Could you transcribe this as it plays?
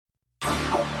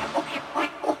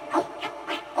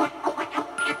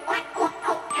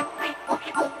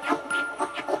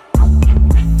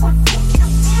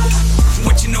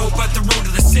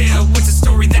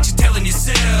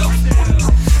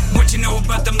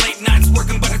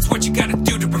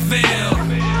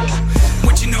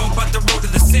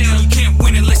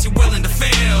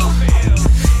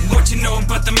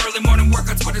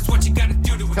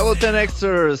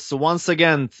10Xers, once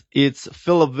again, it's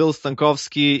Philip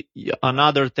Wilstankovsky,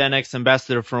 another 10X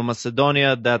ambassador from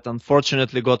Macedonia that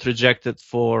unfortunately got rejected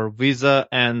for visa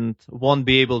and won't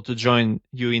be able to join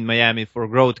you in Miami for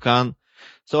GrowthCon.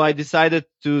 So I decided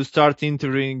to start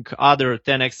interviewing other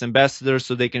 10X ambassadors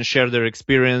so they can share their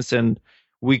experience and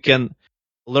we can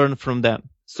learn from them.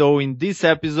 So in this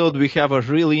episode, we have a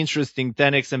really interesting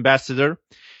 10X ambassador.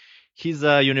 He's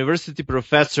a university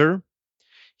professor.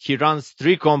 He runs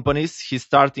 3 companies. He's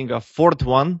starting a 4th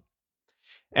one.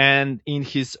 And in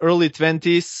his early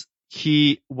 20s,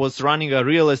 he was running a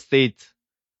real estate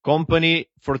company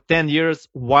for 10 years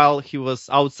while he was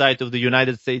outside of the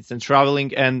United States and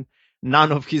traveling, and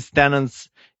none of his tenants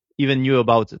even knew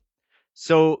about it.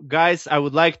 So, guys, I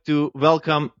would like to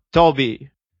welcome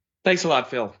Toby. Thanks a lot,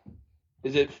 Phil.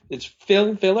 It's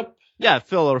Philip? Yeah,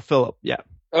 Phil or Philip. Yeah.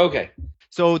 Okay.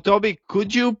 So, Toby,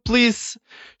 could you please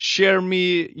share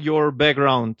me your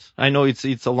background? I know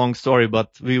it's a long story,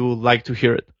 but we would like to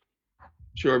hear it.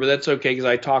 Sure, but that's okay because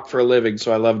I talk for a living,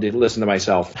 so I love to listen to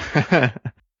myself. I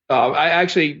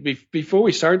actually, before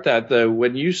we start that, though,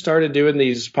 when you started doing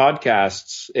these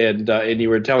podcasts and you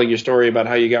were telling your story about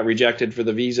how you got rejected for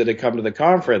the visa to come to the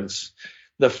conference,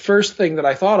 the first thing that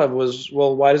I thought of was,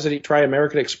 well, why doesn't he try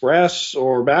American Express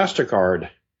or MasterCard?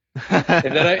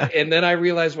 and then I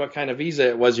realized what kind of visa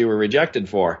it was you were rejected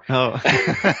for. Oh.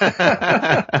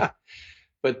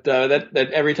 But that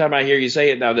every time I hear you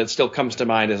say it now, that still comes to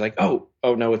mind as like, oh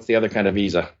no, it's the other kind of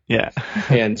visa. Yeah.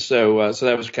 And so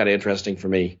that was kind of interesting for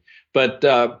me. But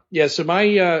so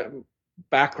my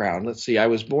background, let's see, I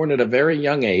was born at a very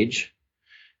young age,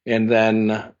 and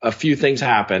then a few things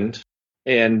happened.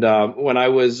 And when I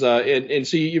was and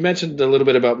so you mentioned a little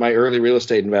bit about my early real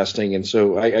estate investing, and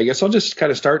so I guess I'll just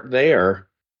kind of start there.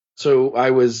 So I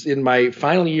was in my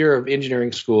final year of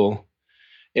engineering school,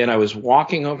 and I was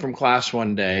walking home from class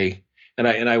one day, and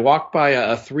I walked by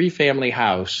a 3-family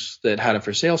house that had a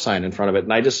for sale sign in front of it,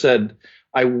 and I just said,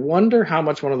 I wonder how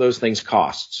much one of those things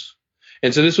costs.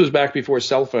 And so this was back before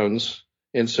cell phones.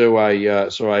 And so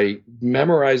I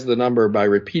memorized the number by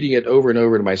repeating it over and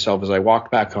over to myself as I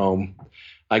walked back home.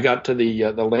 I got to the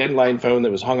landline phone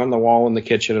that was hung on the wall in the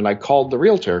kitchen, and I called the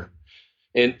realtor.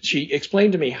 And she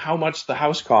explained to me how much the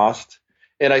house cost.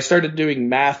 And I started doing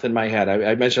math in my head.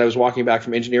 I mentioned I was walking back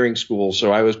from engineering school,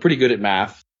 so I was pretty good at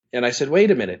math. And I said, wait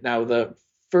a minute. Now, the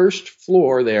first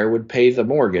floor there would pay the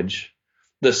mortgage.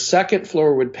 The second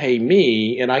floor would pay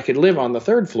me, and I could live on the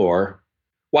 3rd floor.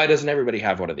 Why doesn't everybody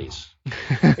have one of these?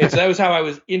 And so that was how I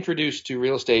was introduced to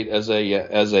real estate as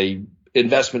a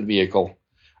investment vehicle.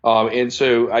 And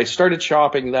so I started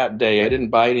shopping that day. I didn't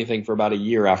buy anything for about a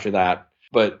year after that.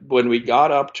 But when we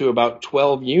got up to about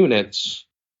 12 units,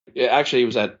 actually it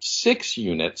was at 6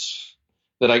 units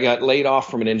that I got laid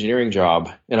off from an engineering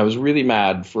job. And I was really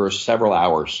mad for several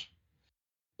hours.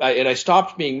 And I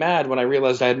stopped being mad when I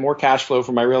realized I had more cash flow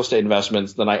from my real estate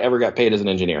investments than I ever got paid as an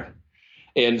engineer.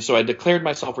 And so I declared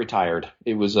myself retired.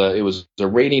 It was a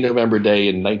rainy November day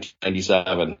in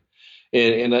 1997.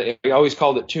 And I always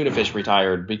called it tuna fish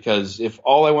retired, because if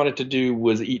all I wanted to do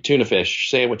was eat tuna fish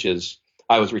sandwiches,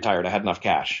 I was retired. I had enough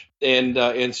cash. And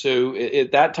so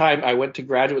at that time I went to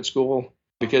graduate school,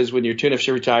 because when you're tuna fish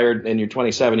retired and you're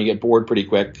 27, you get bored pretty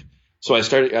quick. So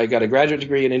I got a graduate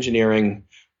degree in engineering.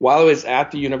 While I was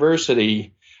at the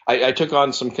university, I took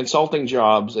on some consulting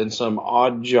jobs and some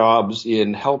odd jobs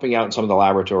in helping out in some of the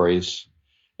laboratories.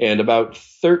 And about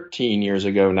 13 years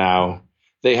ago now,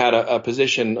 they had a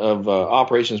position of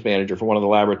operations manager for one of the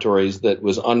laboratories that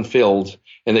was unfilled,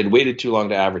 and they'd waited too long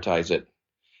to advertise it.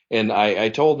 And I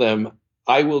told them,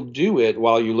 I will do it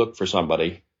while you look for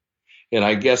somebody. And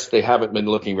I guess they haven't been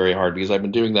looking very hard, because I've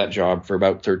been doing that job for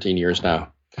about 13 years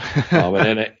now.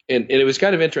 And it was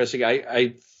kind of interesting.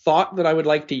 I thought that I would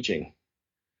like teaching.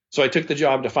 So I took the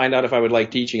job to find out if I would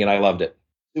like teaching, and I loved it,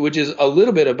 which is a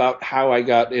little bit about how I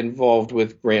got involved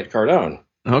with Grant Cardone.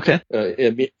 Okay.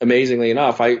 Amazingly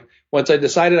enough, once I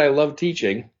decided I loved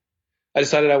teaching, I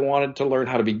decided I wanted to learn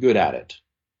how to be good at it.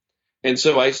 And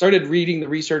so I started reading the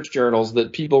research journals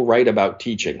that people write about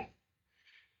teaching.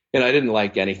 And I didn't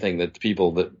like anything that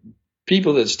people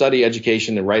that study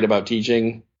education and write about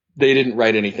teaching, they didn't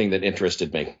write anything that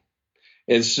interested me.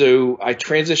 And so I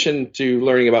transitioned to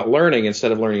learning about learning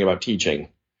instead of learning about teaching.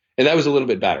 And that was a little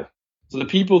bit better. So the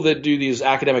people that do these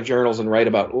academic journals and write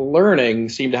about learning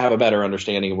seem to have a better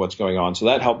understanding of what's going on. So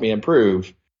that helped me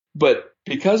improve. But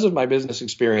because of my business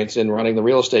experience in running the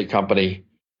real estate company,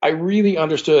 I really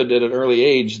understood at an early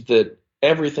age that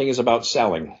everything is about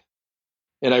selling.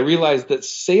 And I realized that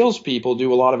salespeople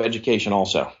do a lot of education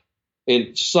also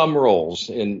in some roles.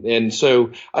 And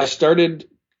so I started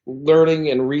learning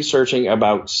and researching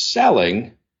about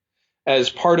selling as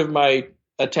part of my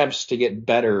attempts to get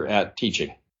better at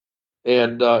teaching.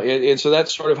 And so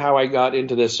that's sort of how I got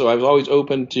into this. So I was always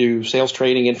open to sales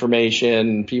training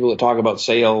information, people that talk about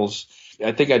sales.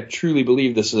 I think I truly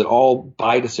believe this is that all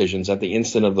buy decisions at the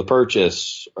instant of the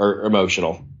purchase are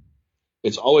emotional.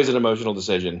 It's always an emotional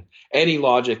decision. Any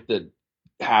logic that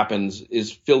happens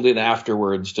is filled in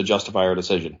afterwards to justify our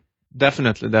decision.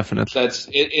 Definitely. That's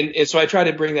it. And so I try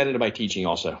to bring that into my teaching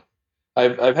also.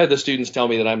 I've had the students tell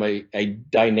me that I'm a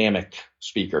dynamic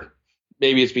speaker.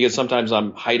 Maybe it's because sometimes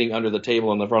I'm hiding under the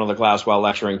table in the front of the class while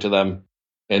lecturing to them,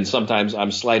 and sometimes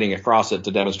I'm sliding across it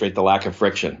to demonstrate the lack of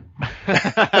friction.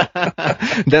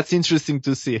 That's interesting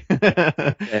to see.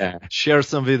 Yeah. Share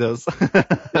some videos.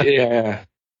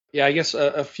 Yeah. I guess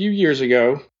a few years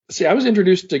ago, I was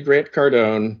introduced to Grant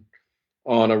Cardone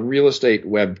on a real estate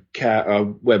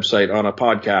website on a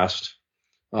podcast,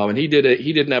 and he did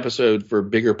an episode for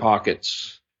Bigger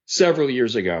Pockets several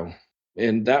years ago.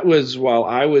 And that was while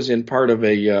I was in part of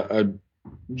a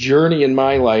journey in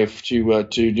my life to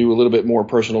do a little bit more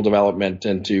personal development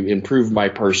and to improve my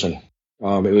person.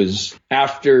 It was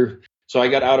after, so I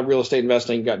got out of real estate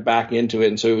investing, got back into it.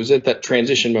 And so it was at that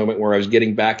transition moment where I was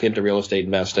getting back into real estate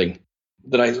investing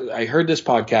that I heard this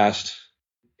podcast,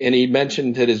 and he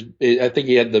mentioned that I think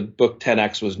he had the book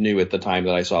 10X was new at the time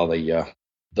that I saw the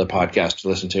podcast to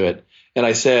listen to it. And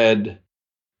I said,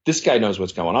 this guy knows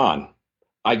what's going on.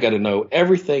 I got to know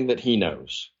everything that he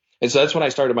knows. And so that's when I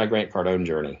started my Grant Cardone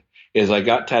journey. Is I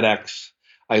got TEDx.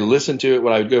 I listened to it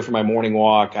when I would go for my morning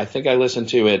walk. I think I listened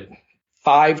to it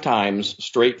 5 times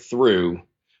straight through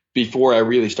before I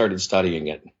really started studying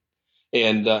it.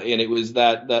 And it was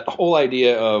that whole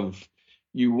idea of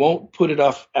you won't put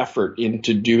enough effort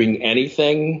into doing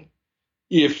anything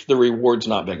if the reward's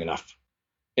not big enough.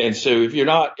 And so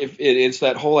it's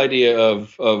that whole idea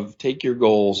of take your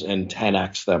goals and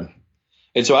 10x them.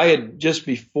 And so I had, just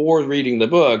before reading the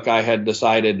book, I had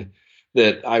decided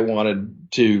that I wanted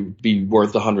to be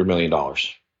worth $100 million.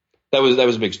 That was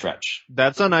a big stretch.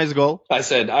 That's a nice goal. I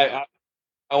said, I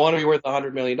want to be worth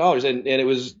 $100 million. And it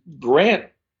was Grant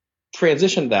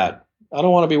transitioned that. I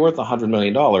don't want to be worth $100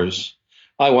 million.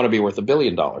 I want to be worth $1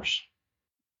 billion.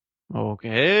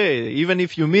 Okay. Even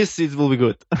if you miss, it will be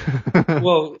good.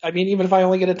 Well, I mean, even if I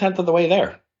only get a tenth of the way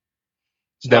there.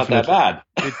 It's Definitely. Not that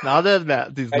bad. It's not that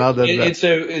bad. It's not that bad.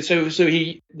 And so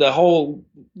the whole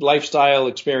lifestyle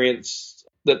experience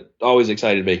that always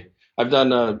excited me. I've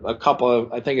done a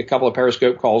couple of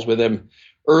Periscope calls with him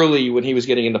early when he was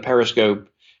getting into Periscope,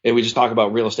 and we just talk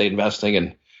about real estate investing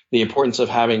and the importance of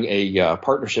having a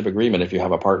partnership agreement if you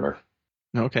have a partner.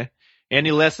 Okay. Any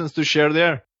lessons to share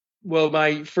there? Well,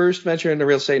 my first venture into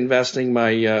real estate investing,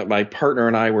 my partner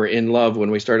and I were in love when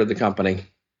we started the company.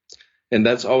 And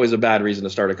that's always a bad reason to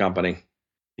start a company.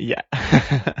 Yeah.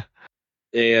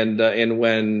 And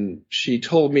when she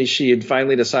told me she had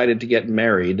finally decided to get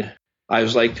married, I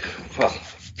was like, well,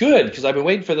 good, because I've been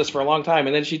waiting for this for a long time.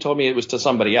 And then she told me it was to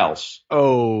somebody else.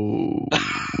 Oh.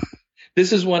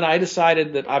 This is when I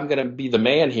decided that I'm going to be the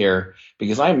man here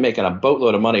because I'm making a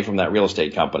boatload of money from that real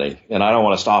estate company, and I don't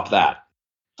want to stop that.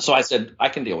 So I said, I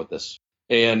can deal with this.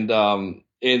 And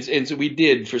so we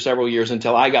did for several years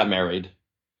until I got married.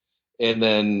 And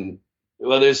then,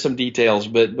 well, there's some details,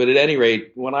 but at any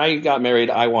rate, when I got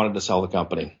married, I wanted to sell the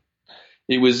company.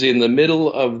 It was in the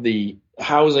middle of the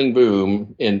housing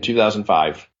boom in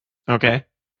 2005. Okay.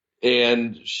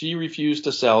 And she refused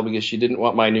to sell because she didn't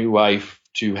want my new wife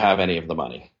to have any of the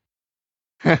money.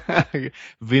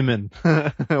 Women.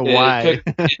 Why?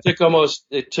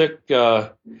 It took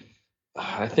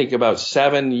I think about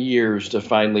 7 years to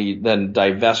finally then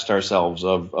divest ourselves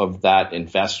of that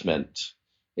investment.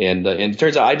 And it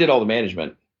turns out I did all the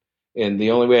management, and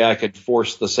the only way I could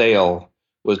force the sale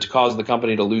was to cause the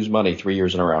company to lose money 3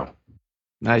 years in a row.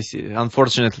 I see.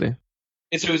 Unfortunately.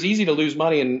 And so it was easy to lose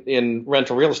money in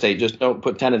rental real estate. Just don't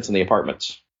put tenants in the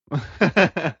apartments.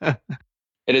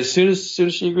 And as soon as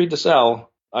she agreed to sell,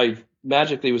 I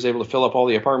magically was able to fill up all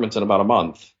the apartments in about a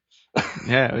month.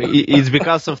 Yeah, it's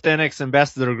because of 10X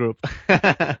Ambassador Group.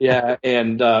 Yeah,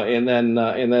 and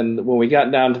then when we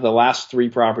got down to the last 3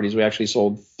 properties, we actually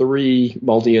sold 3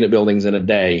 multi-unit buildings in a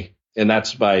day, and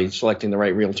that's by selecting the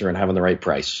right realtor and having the right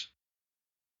price.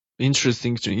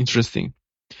 Interesting.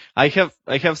 I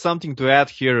have something to add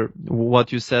here.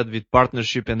 What you said with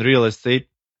partnership and real estate.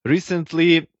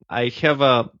 Recently, I have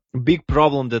a big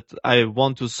problem that I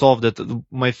want to solve, that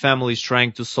my family is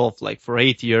trying to solve, like for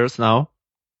 8 years now.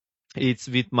 It's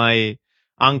with my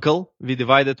uncle. We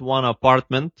divided one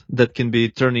apartment that can be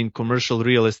turned in commercial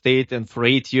real estate. And for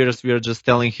 8 years, we are just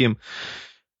telling him,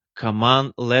 come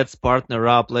on, let's partner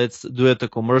up. Let's do it a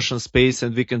commercial space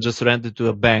and we can just rent it to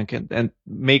a bank and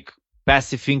make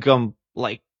passive income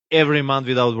like every month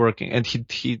without working. And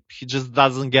he just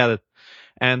doesn't get it.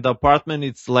 And the apartment,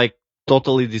 it's like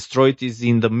totally destroyed. It's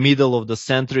in the middle of the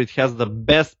center. It has the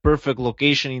best perfect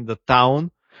location in the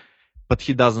town, but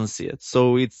he doesn't see it.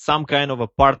 So it's some kind of a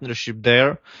partnership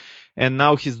there. And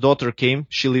now his daughter came.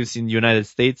 She lives in the United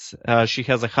States. She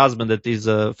has a husband that is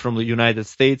from the United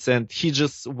States, and he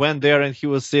just went there and he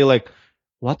was saying like,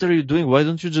 "What are you doing? Why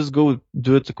don't you just go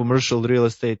do it to commercial real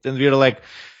estate?" And we're like,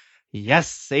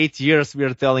 "Yes, 8 years we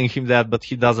are telling him that, but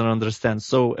he doesn't understand."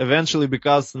 So eventually,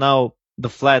 because now the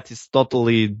flat is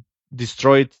totally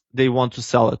destroyed, they want to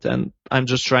sell it, and I'm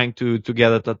just trying to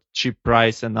get it at a cheap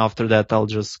price, and after that I'll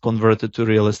just convert it to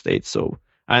real estate. So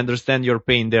I understand your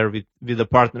pain there with the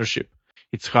partnership.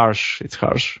 It's harsh. It's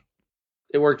harsh.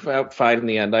 It worked out fine in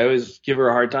the end. I always give her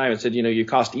a hard time and said, you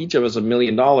cost each of us $1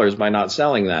 million by not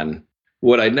selling then.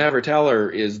 What I never tell her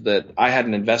is that I had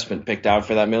an investment picked out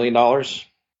for that $1 million. And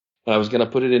I was going to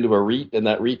put it into a REIT, and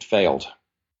that REIT failed.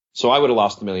 So I would have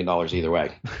lost $1 million either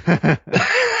way.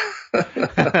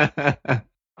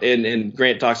 And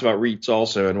Grant talks about REITs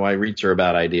also and why REITs are a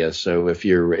bad idea. So if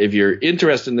you're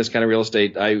interested in this kind of real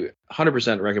estate, I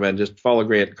 100% recommend just follow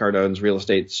Grant Cardone's real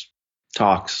estate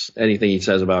talks, anything he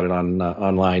says about it on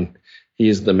online. He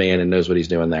is the man and knows what he's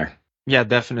doing there. Yeah,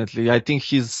 definitely. I think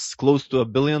he's close to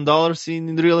 $1 billion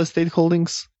in real estate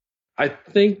holdings. I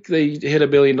think they hit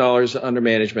 $1 billion under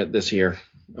management this year.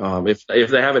 If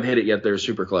they haven't hit it yet, they're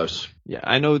super close. Yeah,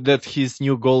 I know that his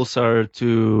new goals are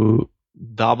to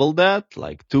double that,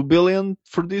 like 2 billion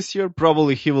for this year.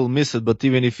 Probably he will miss it, but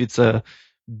even if it's $1.5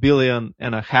 billion,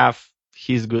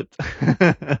 he's good.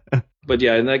 But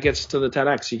yeah, and that gets to the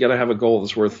 10x. You got to have a goal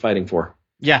that's worth fighting for.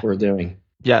 Yeah, worth doing.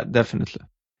 Yeah, definitely.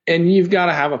 And you've got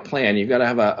to have a plan. You've got to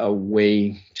have a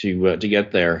way to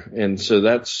get there. And so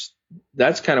that's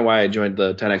kind of why I joined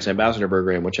the 10x Ambassador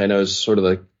Program, which I know is sort of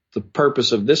the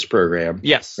purpose of this program.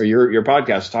 Yes. Or your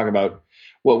podcast, talk about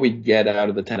what we get out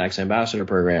of the 10x Ambassador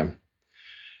Program.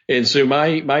 And so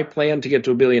my plan to get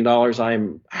to $1 billion,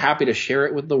 I'm happy to share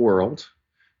it with the world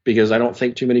because I don't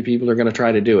think too many people are going to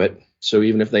try to do it. So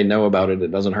even if they know about it,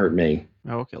 it doesn't hurt me.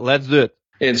 Okay, let's do it.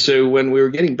 And so when we were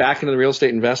getting back into the real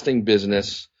estate investing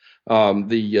business,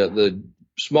 the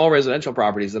small residential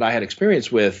properties that I had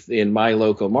experience with in my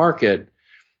local market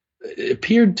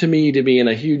appeared to me to be in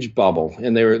a huge bubble,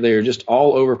 and they were just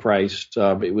all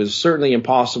overpriced. It was certainly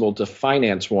impossible to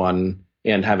finance one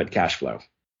and have it cash flow,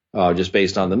 just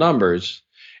based on the numbers.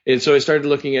 And so I started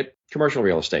looking at commercial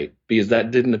real estate because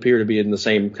that didn't appear to be in the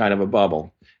same kind of a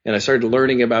bubble. And I started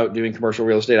learning about doing commercial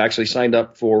real estate. I actually signed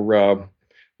up for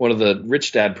one of the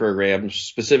Rich Dad programs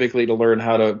specifically to learn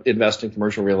how to invest in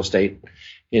commercial real estate,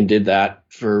 and did that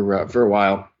for a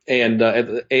while. And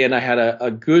I had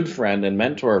a good friend and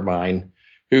mentor of mine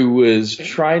who was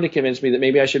trying to convince me that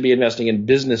maybe I should be investing in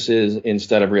businesses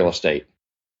instead of real estate.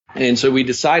 And so we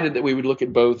decided that we would look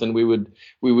at both, and we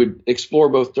would explore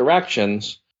both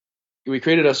directions. We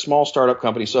created a small startup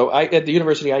company. So at the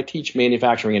university, I teach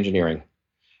manufacturing engineering.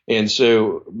 And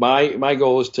so my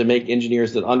goal is to make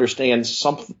engineers that understand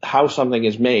how something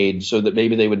is made so that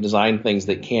maybe they would design things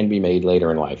that can be made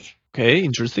later in life. Okay,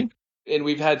 interesting. And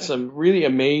we've had some really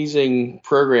amazing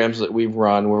programs that we've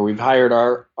run where we've hired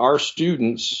our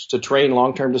students to train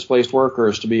long-term displaced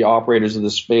workers to be operators of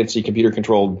this fancy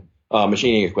computer-controlled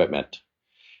machining equipment.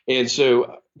 And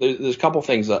so there's a couple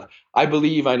things that I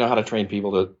believe I know how to train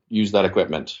people to use that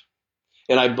equipment.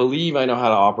 And I believe I know how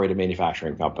to operate a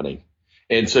manufacturing company.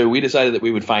 And so we decided that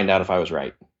we would find out if I was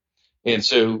right. And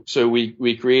so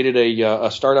we created a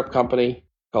startup company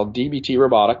called DBT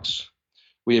Robotics.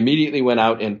 We immediately went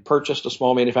out and purchased a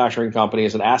small manufacturing company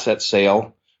as an asset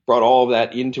sale, brought all of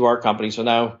that into our company. So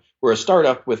now we're a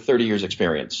startup with 30 years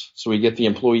experience. So we get the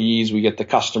employees, we get the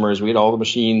customers, we get all the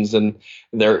machines and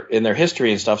their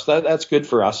history and stuff. So that's good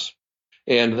for us.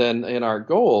 And our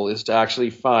goal is to actually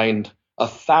find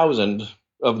 1,000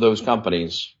 of those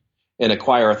companies and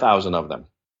acquire 1,000 of them.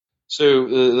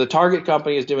 So the target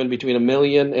company is doing between $1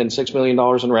 million and $6 million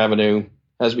in revenue,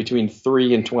 has between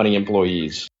 3 and 20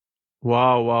 employees.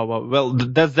 Wow. Well,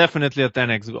 that's definitely a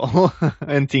 10x goal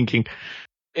and thinking.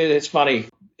 It's funny.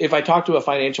 If I talk to a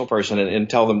financial person and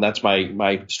tell them that's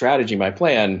my strategy, my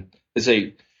plan, they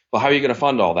say, well, how are you going to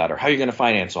fund all that? Or how are you going to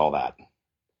finance all that?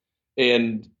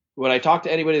 And when I talk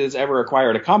to anybody that's ever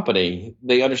acquired a company,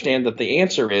 they understand that the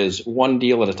answer is one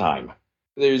deal at a time.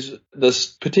 There's this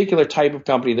particular type of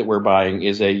company that we're buying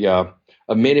is a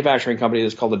manufacturing company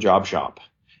that's called a job shop.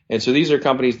 And so these are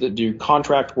companies that do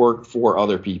contract work for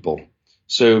other people.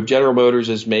 So General Motors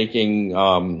is making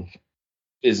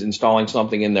is installing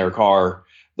something in their car,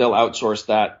 they'll outsource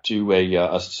that to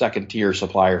a second tier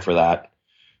supplier for that,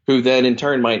 who then in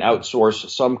turn might outsource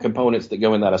some components that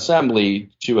go in that assembly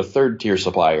to a third tier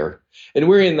supplier. And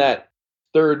we're in that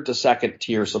third to second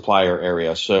tier supplier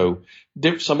area. So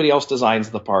somebody else designs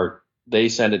the part, they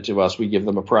send it to us, we give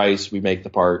them a price, we make the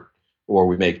part, or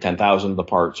we make 10,000 of the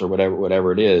parts or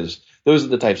whatever it is. Those are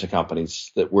the types of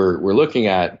companies that we're looking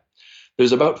at.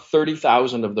 There's about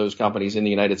 30,000 of those companies in the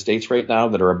United States right now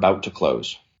that are about to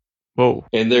close. Whoa.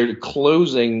 And they're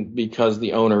closing because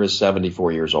the owner is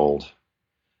 74 years old.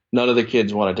 None of the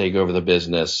kids want to take over the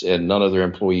business, and none of their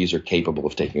employees are capable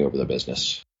of taking over the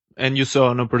business. And you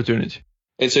saw an opportunity.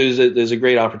 And so there's a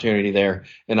great opportunity there.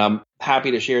 And I'm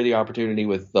happy to share the opportunity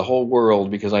with the whole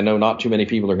world because I know not too many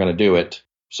people are going to do it.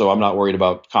 So I'm not worried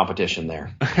about competition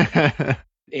there.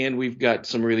 And we've got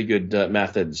some really good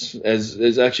methods.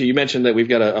 As actually you mentioned that we've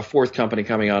got a fourth company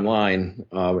coming online.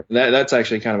 That's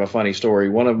actually kind of a funny story.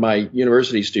 One of my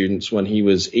university students, when he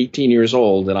was 18 years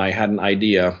old, and I had an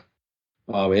idea,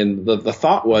 and the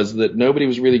thought was that nobody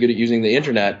was really good at using the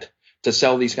internet to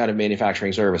sell these kind of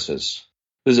manufacturing services.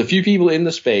 There's a few people in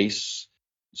the space.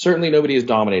 Certainly nobody has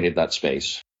dominated that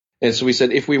space. And so we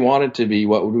said, if we wanted to be,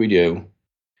 what would we do?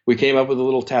 We came up with a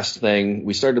little test thing.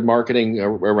 We started marketing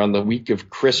around the week of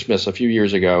Christmas a few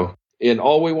years ago. And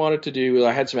all we wanted to do,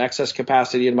 I had some excess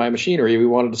capacity in my machinery. We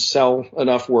wanted to sell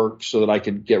enough work so that I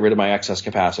could get rid of my excess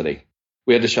capacity.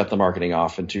 We had to shut the marketing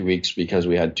off in 2 weeks because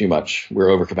we had too much. We're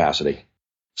over capacity.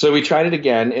 So we tried it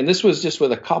again. And this was just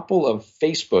with a couple of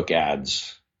Facebook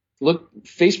ads. Look,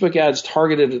 Facebook ads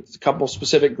targeted at a couple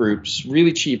specific groups,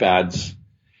 really cheap ads.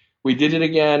 We did it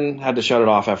again, had to shut it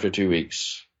off after 2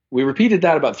 weeks. We repeated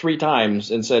that about 3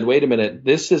 times and said, wait a minute,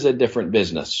 this is a different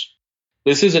business.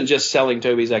 This isn't just selling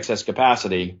Toby's excess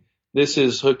capacity. This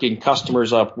is hooking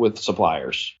customers up with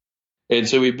suppliers. And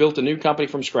so we built a new company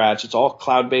from scratch. It's all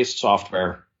cloud-based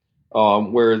software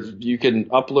where you can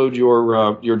upload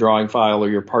your drawing file or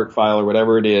your part file or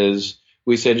whatever it is.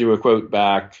 We send you a quote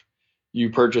back. You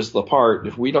purchase the part.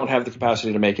 If we don't have the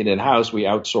capacity to make it in-house, we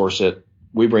outsource it.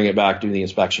 We bring it back, do the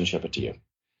inspection, ship it to you.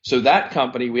 So that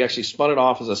company, we actually spun it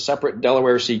off as a separate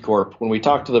Delaware C Corp. When we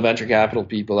talked to the venture capital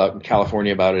people out in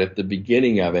California about it at the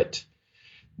beginning of it,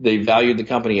 they valued the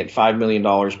company at $5 million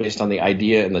based on the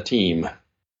idea and the team.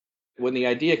 When the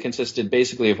idea consisted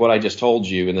basically of what I just told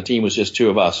you, and the team was just 2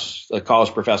 of us, a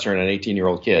college professor and an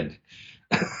 18-year-old kid.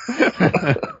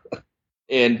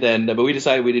 But we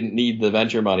decided we didn't need the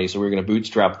venture money, so we were going to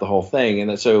bootstrap the whole thing.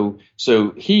 And so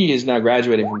he is now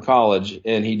graduating from college,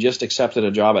 and he just accepted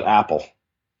a job at Apple.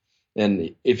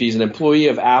 And if he's an employee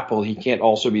of Apple, he can't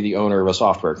also be the owner of a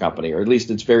software company, or at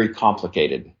least it's very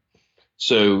complicated.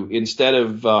 So instead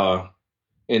of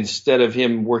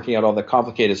him working out all the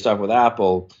complicated stuff with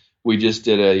Apple, we just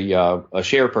did a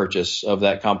share purchase of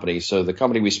that company. So the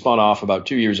company we spun off about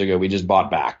 2 years ago, we just bought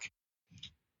back.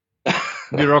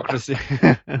 Bureaucracy.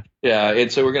 Yeah,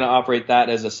 and so we're going to operate that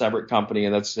as a separate company,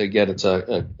 and that's again, it's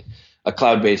a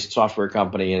cloud-based software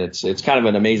company, and it's kind of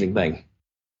an amazing thing.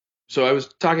 So I was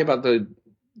talking about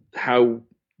how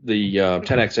the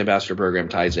 10X Ambassador Program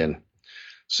ties in.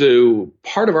 So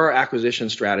part of our acquisition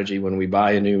strategy when we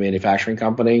buy a new manufacturing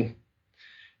company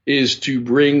is to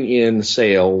bring in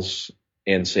sales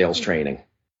and sales training.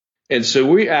 And so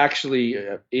we actually,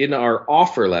 in our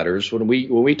offer letters, when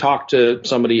we talk to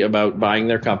somebody about buying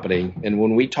their company, and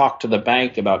when we talk to the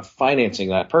bank about financing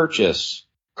that purchase,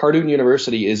 Cardoon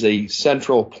University is a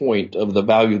central point of the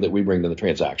value that we bring to the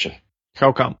transaction.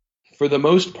 How come? For the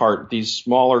most part, these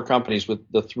smaller companies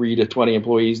with the 3 to 20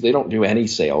 employees, they don't do any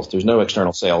sales. There's no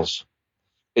external sales.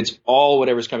 It's all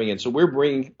whatever's coming in. So we're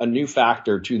bringing a new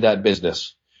factor to that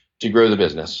business to grow the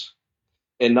business.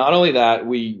 And not only that,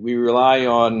 we rely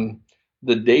on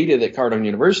the data that Cardoon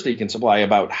University can supply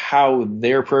about how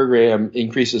their program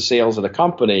increases sales at a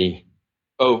company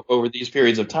over these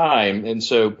periods of time. And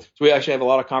so we actually have a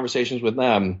lot of conversations with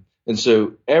them. And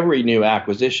so every new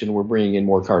acquisition, we're bringing in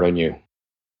more Cardoon U.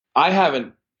 I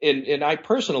haven't, and I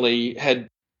personally had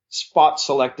spot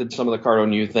selected some of the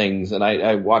Cardoon U things, and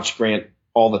I watch Grant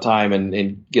all the time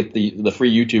and get the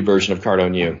free YouTube version of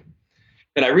Cardoon U.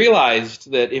 And I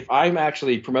realized that if I'm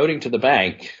actually promoting to the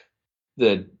bank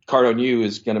that Cardoon U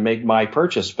is going to make my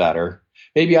purchase better,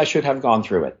 maybe I should have gone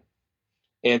through it.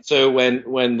 And so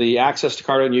when the access to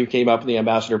Cardoon U came up in the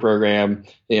ambassador program,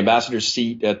 the ambassador's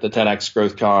seat at the 10X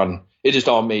GrowthCon, it just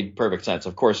all made perfect sense.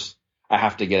 Of course, I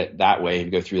have to get it that way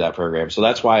and go through that program. So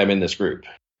that's why I'm in this group,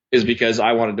 is because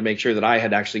I wanted to make sure that I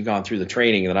had actually gone through the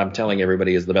training that I'm telling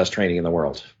everybody is the best training in the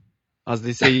world. As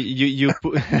they say, you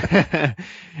put,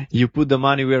 you put the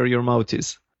money where your mouth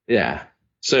is. Yeah.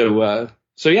 So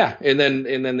So yeah, and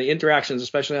then the interactions,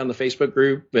 especially on the Facebook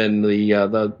group and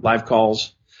the live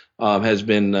calls, has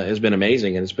been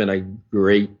amazing, and it's been a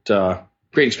great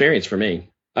experience for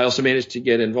me. I also managed to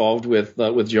get involved with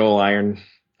Joel Iron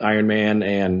Man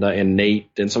and Nate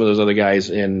and some of those other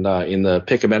guys in the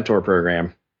Pick a Mentor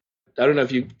program. I don't know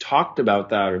if you talked about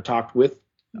that or talked with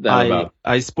them about.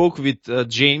 I spoke with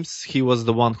James. He was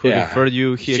the one who Yeah, referred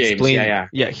you. He James, explained.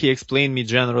 yeah. He explained me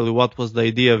generally what was the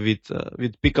idea with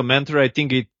Pick a Mentor. I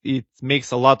think it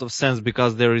makes a lot of sense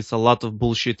because there is a lot of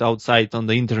bullshit outside on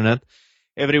the internet.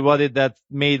 Everybody that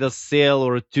made a sale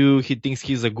or two, he thinks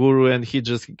he's a guru and he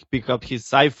just pick up his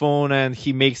iPhone and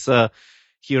he rents a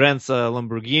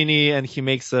Lamborghini and he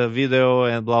makes a video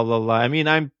and blah blah blah. I mean,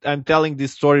 I'm telling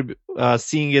this story,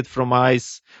 seeing it from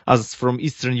eyes as from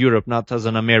Eastern Europe, not as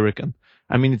an American.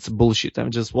 I mean, it's bullshit.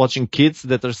 I'm just watching kids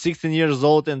that are 16 years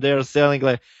old and they're selling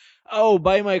like, oh,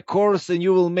 buy my course and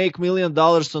you will make $1 million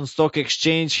on stock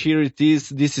exchange. Here it is.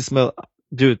 This is my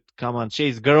dude. Come on,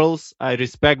 chase girls. I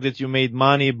respect that you made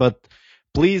money, but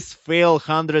please fail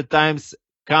 100 times,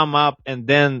 come up and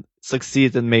then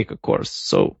succeed and make a course.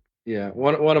 So. Yeah,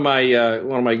 one of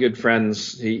my good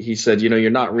friends, he said,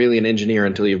 you're not really an engineer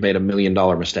until you've made $1 million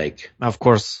mistake. Of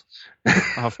course,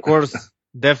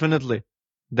 definitely.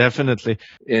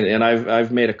 And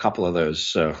I've made a couple of those,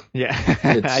 so yeah,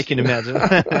 I can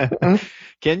imagine.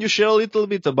 Can you share a little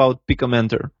bit about Pick a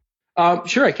Mentor?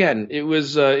 Sure, I can. It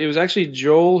was actually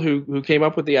Joel who came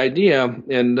up with the idea,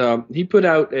 and he put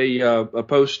out a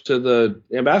post to the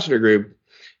ambassador group.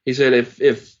 He said,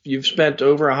 if you've spent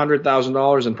over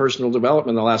 $100,000 in personal development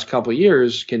in the last couple of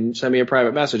years, can send me a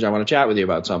private message. I want to chat with you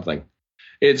about something.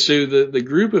 And so the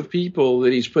group of people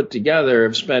that he's put together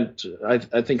have spent, I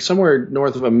think, somewhere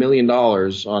north of $1 million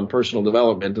on personal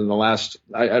development in the last,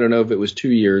 I don't know if it was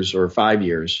 2 years or 5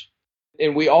 years.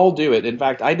 And we all do it. In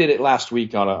fact, I did it last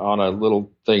week on a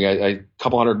little thing. A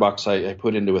couple $100 I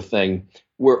put into a thing.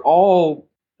 We're all,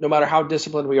 no matter how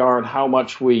disciplined we are and how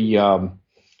much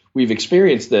we've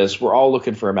experienced this, we're all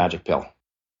looking for a magic pill.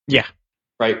 Yeah.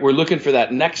 Right? We're looking for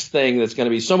that next thing that's going to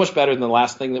be so much better than the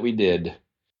last thing that we did.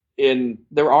 And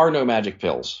there are no magic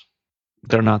pills.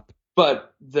 They're not.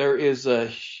 But there is a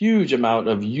huge amount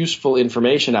of useful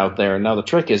information out there. And now the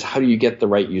trick is, how do you get the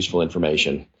right useful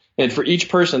information? And for each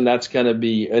person, that's going to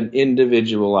be an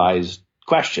individualized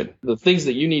question. The things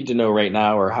that you need to know right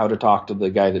now are how to talk to the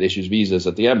guy that issues visas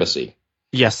at the embassy.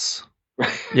 Yes.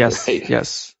 Yes. Right?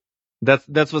 Yes.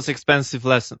 That was expensive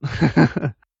lesson.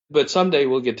 But someday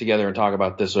we'll get together and talk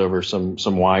about this over some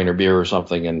wine or beer or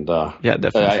something. And yeah,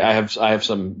 definitely. I have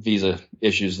some visa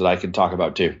issues that I could talk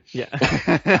about too. Yeah.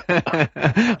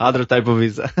 Other type of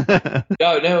visa.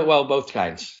 No, well, both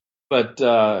kinds. But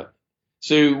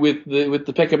so with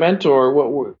the Pick a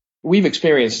Mentor, we've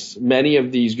experienced many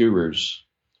of these gurus.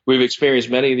 We've experienced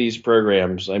many of these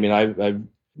programs. I mean, I've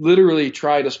literally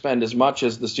try to spend as much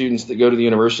as the students that go to the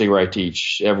university where I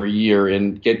teach every year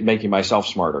in making myself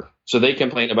smarter. So they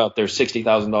complain about their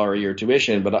 $60,000 a year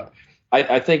tuition, but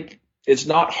I think it's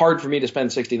not hard for me to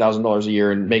spend $60,000 a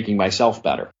year in making myself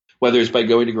better, whether it's by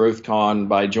going to GrowthCon,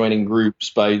 by joining groups,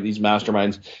 by these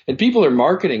masterminds. And people are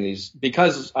marketing these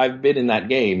because I've been in that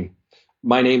game.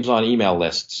 My name's on email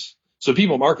lists. So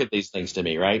people market these things to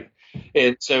me, right?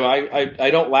 And so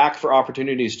I don't lack for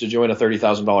opportunities to join a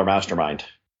 $30,000 mastermind.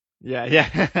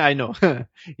 Yeah, I know.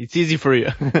 It's easy for you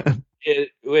to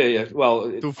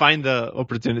find the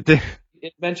opportunity.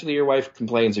 Eventually, your wife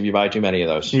complains if you buy too many of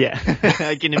those. Yeah,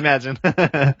 I can imagine.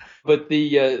 But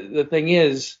the thing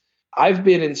is, I've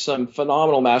been in some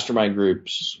phenomenal mastermind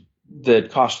groups that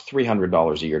cost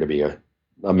 $300 a year to be a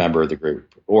member of the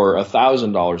group, or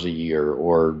 $1,000 a year,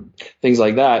 or things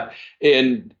like that.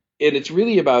 And it's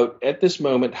really about, at this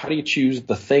moment, how do you choose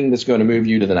the thing that's going to move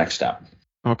you to the next step?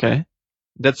 Okay.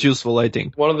 That's useful, I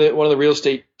think. One of the real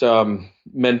estate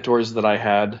mentors that I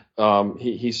had,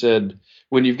 he said,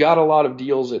 when you've got a lot of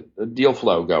deal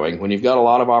flow going, when you've got a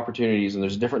lot of opportunities and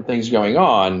there's different things going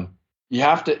on, you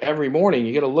have to, every morning,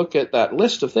 you got to look at that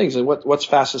list of things and what's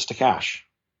fastest to cash.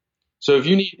 So if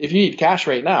you need cash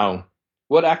right now,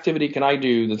 what activity can I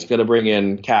do that's going to bring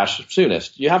in cash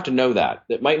soonest? You have to know that.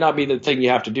 It might not be the thing you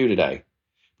have to do today,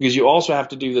 because you also have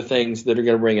to do the things that are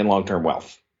going to bring in long-term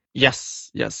wealth. Yes.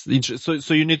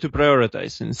 So you need to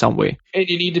prioritize in some way. And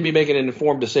you need to be making an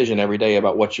informed decision every day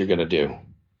about what you're going to do.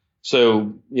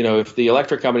 So, if the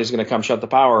electric company is going to come shut the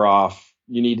power off,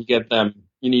 you need to get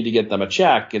them a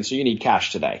check. And so you need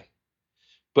cash today.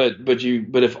 But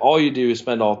if all you do is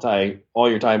spend all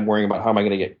your time worrying about how am I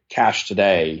going to get cash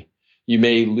today, you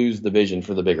may lose the vision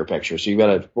for the bigger picture. So you've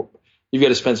got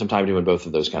to spend some time doing both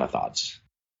of those kind of thoughts.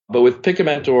 But with Pick a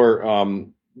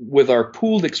Mentor, with our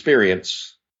pooled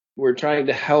experience, we're trying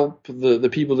to help the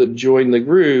people that join the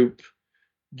group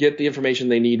get the information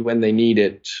they need when they need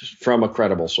it from a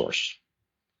credible source.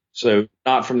 So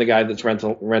not from the guy that's renting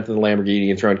the Lamborghini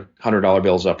and throwing $100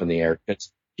 bills up in the air.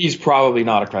 He's probably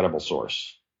not a credible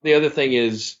source. The other thing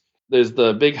is there's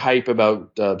the big hype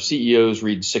about CEOs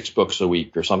read 6 books a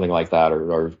week or something like that,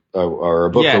 or a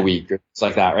book a week or it's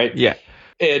like that, right? Yeah.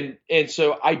 And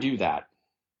so I do that.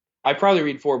 I probably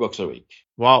read 4 books a week.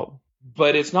 Wow.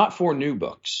 But it's not 4 new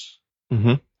books.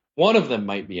 Mm-hmm. One of them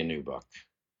might be a new book,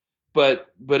 but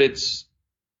it's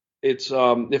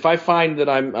if I find that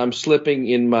I'm slipping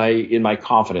in my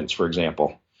confidence, for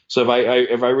example. So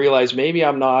if I realize maybe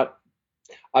I'm not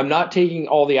taking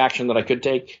all the action that I could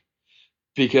take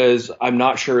because I'm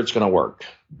not sure it's going to work.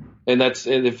 And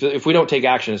if we don't take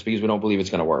action, it's because we don't believe it's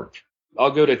going to work.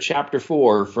 I'll go to chapter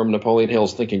 4 from Napoleon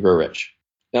Hill's Think and Grow Rich.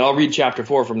 And I'll read chapter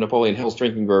 4 from Napoleon Hill's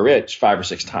Think and Grow Rich 5 or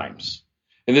 6 times.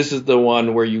 And this is the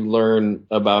one where you learn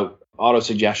about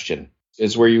autosuggestion.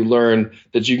 It's where you learn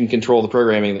that you can control the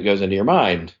programming that goes into your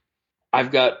mind.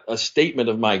 I've got a statement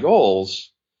of my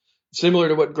goals similar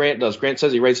to what Grant does. Grant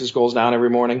says he writes his goals down every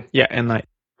morning. Yeah, and night.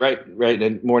 Right,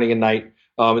 and morning and night.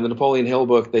 In the Napoleon Hill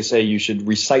book, they say you should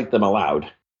recite them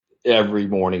aloud every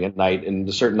morning and night and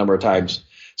a certain number of times.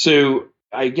 So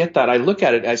I get that. I look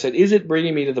at it. I said, is it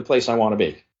bringing me to the place I want to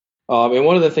be? And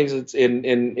one of the things that's in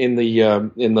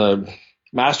the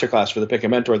masterclass for the Pick a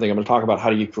Mentor thing, I'm going to talk about how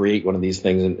do you create one of these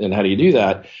things and how do you do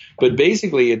that. But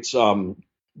basically, it's do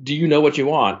you know what you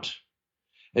want?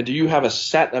 And do you have a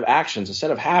set of actions, a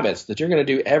set of habits that you're going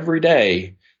to do every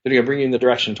day that are going to bring you in the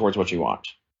direction towards what you want?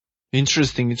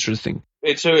 Interesting.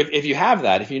 And so if you have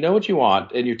that, if you know what you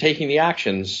want and you're taking the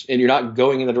actions and you're not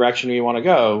going in the direction you want to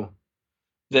go,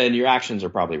 then your actions are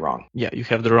probably wrong. Yeah, you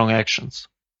have the wrong actions.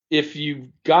 If you've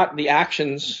got the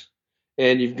actions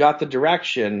and you've got the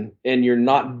direction and you're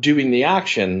not doing the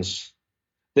actions,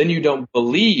 then you don't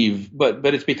believe, but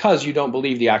it's because you don't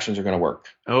believe the actions are going to work.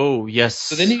 Oh, yes.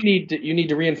 So then you need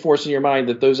to reinforce in your mind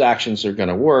that those actions are going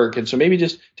to work. And so maybe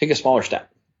just take a smaller step.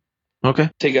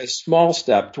 Okay. Take a small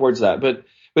step towards that. But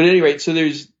at any rate, so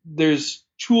there's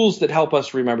tools that help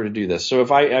us remember to do this. So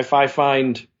if I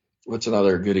find, what's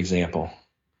another good example?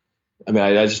 I mean,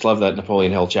 I just love that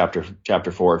Napoleon Hill chapter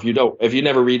 4. If you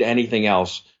never read anything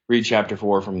else, read chapter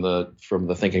 4 from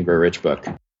the Think and Grow Rich book.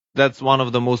 That's one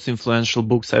of the most influential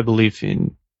books, I believe,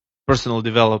 in personal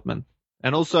development.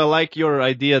 And also, I like your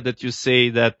idea that you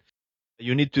say that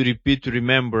you need to repeat to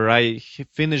remember. I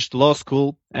finished law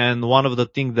school, and one of the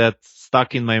things that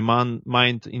stuck in my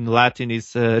mind in Latin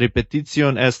is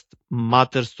repetitio est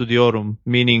mater studiorum,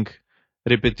 meaning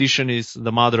repetition is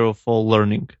the mother of all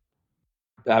learning.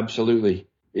 Absolutely.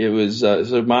 It was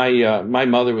so my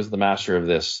mother was the master of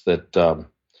this, that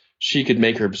she could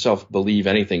make herself believe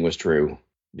anything was true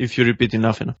if you repeat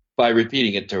enough by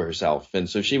repeating it to herself. And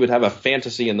so she would have a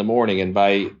fantasy in the morning, and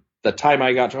by the time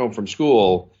I got home from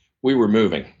school, we were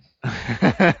moving.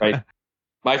 Right.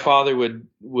 My father would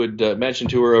mention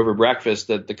to her over breakfast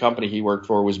that the company he worked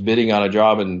for was bidding on a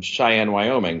job in Cheyenne,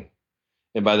 Wyoming.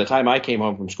 And by the time I came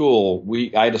home from school,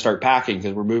 I had to start packing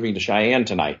because we're moving to Cheyenne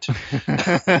tonight.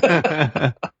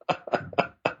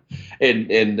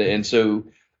 and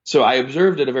so I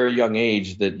observed at a very young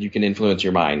age that you can influence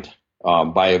your mind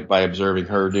by observing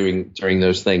her during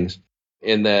those things.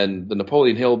 And then the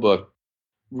Napoleon Hill book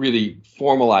really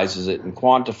formalizes it and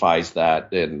quantifies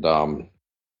that. And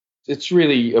it's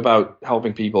really about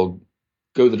helping people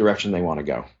go the direction they want to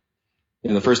go.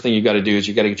 And the first thing you've got to do is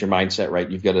you've got to get your mindset right.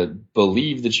 You've got to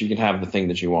believe that you can have the thing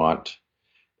that you want.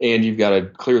 And you've got to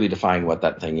clearly define what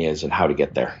that thing is and how to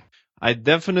get there. I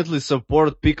definitely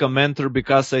support Pick a Mentor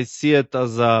because I see it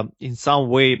as in some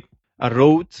way a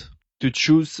road to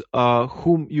choose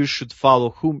whom you should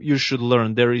follow, whom you should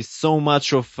learn. There is so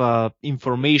much of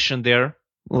information there,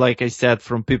 like I said,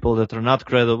 from people that are not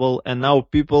credible. And now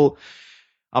people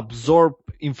absorb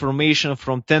information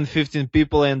from 10, 15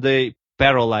 people and they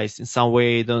paralyzed in some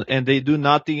way, and they do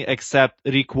nothing except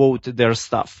requote their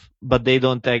stuff, but they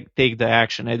don't take the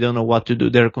action. I don't know what to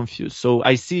do. They're confused. So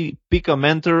I see Pick a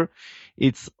Mentor.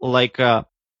 It's like a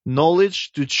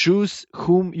knowledge to choose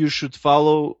whom you should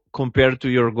follow compared to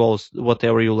your goals,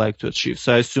 whatever you like to achieve.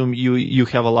 So I assume you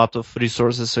have a lot of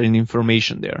resources and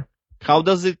information there. How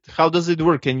does it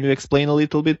work? Can you explain a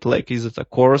little bit? Like, is it a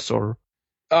course or?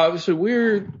 So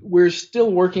we're still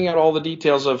working out all the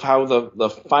details of how the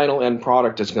final end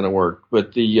product is going to work.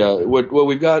 But what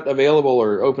we've got available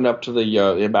or open up to the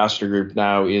ambassador group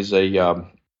now is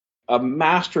a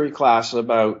mastery class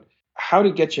about how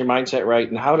to get your mindset right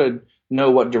and how to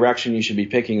know what direction you should be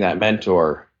picking that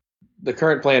mentor the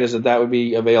current plan is that would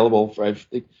be available for, I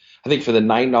think for the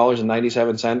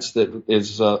 $9.97 that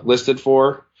is listed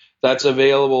for, that's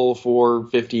available for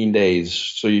 15 days.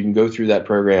 So you can go through that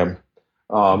program.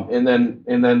 And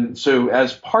then, so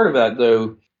as part of that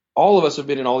though, all of us have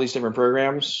been in all these different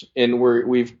programs, and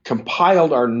we've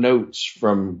compiled our notes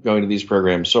from going to these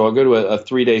programs. So I'll go to a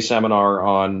 3-day seminar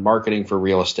on marketing for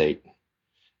real estate,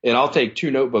 and I'll take 2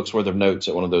 notebooks worth of notes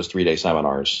at one of those 3-day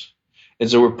seminars.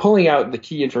 And so we're pulling out the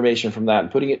key information from that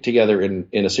and putting it together in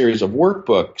a series of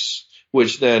workbooks,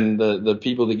 which then the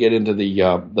people that get into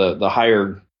the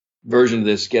higher version of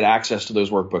this get access to those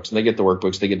workbooks, and they get the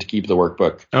workbooks, they get to keep the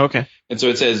workbook. Okay. And so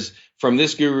it says, from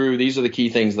this guru, these are the key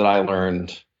things that I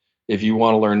learned. If you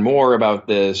want to learn more about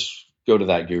this, go to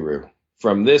that guru.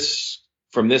 From this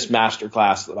master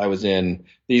class that I was in,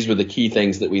 these were the key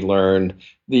things that we learned.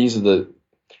 And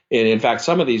in fact,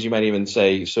 some of these you might even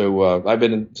say, so I've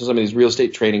been in some of these real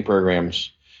estate training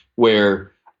programs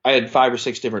where I had 5 or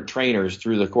 6 different trainers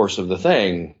through the course of the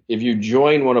thing. If you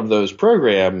join one of those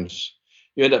programs,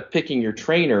 you end up picking your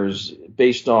trainers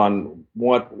based on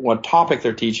what topic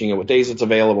they're teaching and what days it's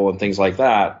available and things like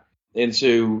that. And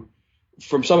so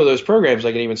from some of those programs,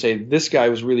 I can even say this guy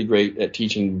was really great at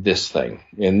teaching this thing,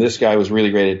 and this guy was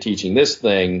really great at teaching this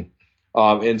thing.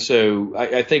 And so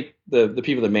I think the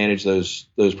people that manage those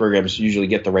programs usually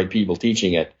get the right people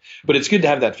teaching it. But it's good to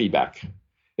have that feedback.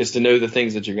 It's to know the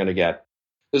things that you're going to get.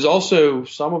 There's also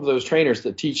some of those trainers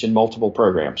that teach in multiple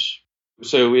programs.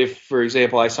 So if, for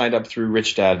example, I signed up through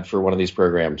Rich Dad for one of these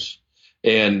programs,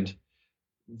 and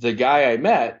the guy I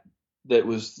met that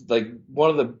was like one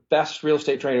of the best real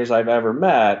estate trainers I've ever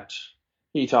met,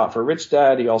 he taught for Rich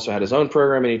Dad. He also had his own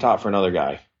program, and he taught for another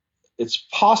guy. It's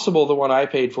possible the one I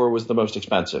paid for was the most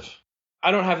expensive. I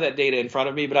don't have that data in front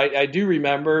of me, but I do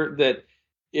remember that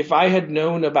if I had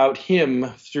known about him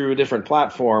through a different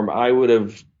platform, I would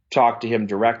have talked to him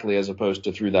directly as opposed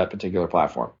to through that particular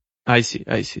platform. I see.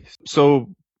 So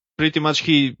pretty much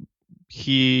he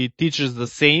teaches the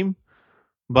same,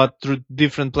 but through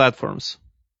different platforms.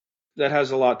 That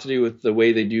has a lot to do with the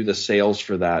way they do the sales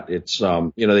for that. It's,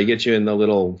 they get you in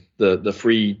the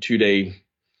free 2-day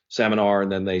seminar,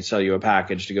 and then they sell you a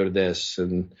package to go to this.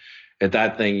 And at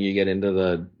that thing, you get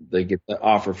into they get the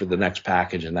offer for the next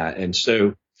package and that. And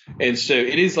so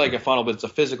it is like a funnel, but it's a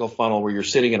physical funnel where you're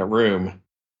sitting in a room.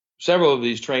 Several of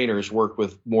these trainers work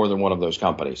with more than one of those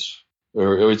companies,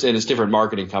 it's different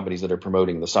marketing companies that are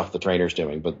promoting the stuff the trainer's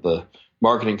doing, but the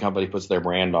marketing company puts their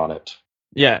brand on it.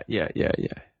 Yeah.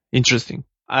 Interesting.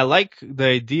 I like the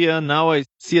idea. Now I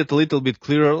see it a little bit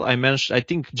clearer. I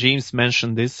think James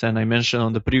mentioned this, and I mentioned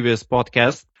on the previous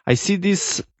podcast. I see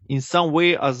this in some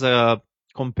way as a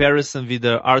comparison with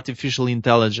the artificial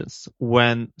intelligence.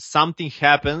 When something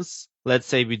happens, let's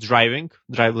say with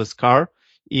driverless car,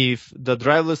 if the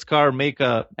driverless car make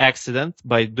an accident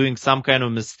by doing some kind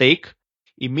of mistake,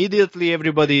 immediately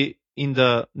everybody in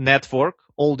the network,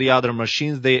 all the other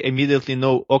machines, they immediately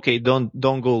know, okay, don't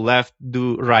go left,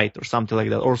 do right, or something like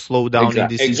that, or slow down in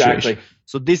this situation. Exactly.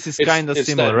 So this is kind of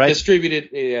similar, right?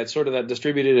 It's sort of that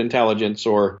distributed intelligence,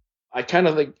 or I kind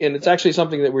of think, and it's actually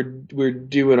something that we're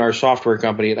doing our software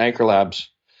company at Anchor Labs,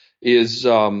 is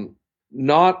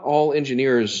not all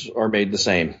engineers are made the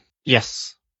same.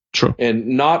 Yes, true. And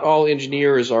not all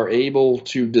engineers are able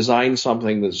to design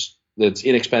something that's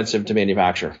inexpensive to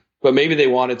manufacture. But maybe they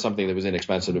wanted something that was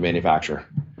inexpensive to manufacture.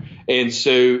 And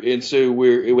so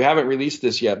we haven't released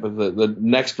this yet, but the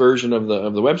next version of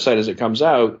the website as it comes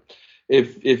out,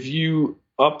 if you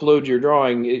upload your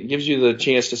drawing, it gives you the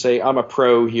chance to say, I'm a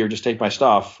pro here, just take my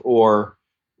stuff, or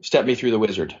step me through the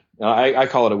wizard. I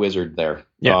call it a wizard there.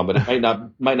 Yeah. But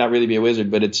it might not really be a wizard,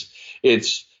 but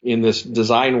it's in this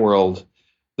design world,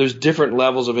 there's different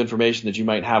levels of information that you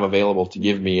might have available to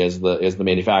give me as the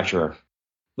manufacturer.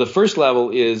 The first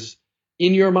level is,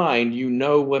 in your mind, you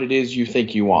know what it is you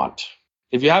think you want.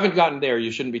 If you haven't gotten there, you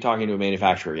shouldn't be talking to a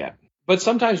manufacturer yet. But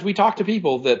sometimes we talk to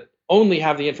people that only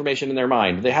have the information in their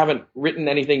mind. They haven't written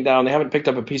anything down. They haven't picked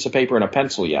up a piece of paper and a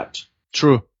pencil yet.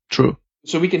 True.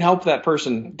 So we can help that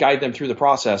person, guide them through the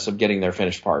process of getting their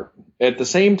finished part. At the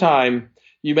same time,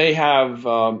 you may have,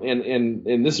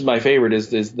 and this is my favorite, is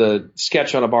the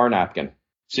sketch on a bar napkin.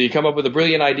 So you come up with a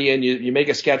brilliant idea and you make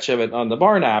a sketch of it on the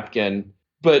bar napkin,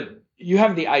 but you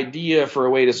have the idea for a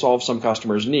way to solve some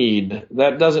customer's need.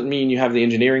 That doesn't mean you have the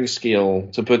engineering skill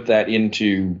to put that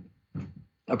into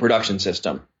a production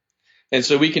system. And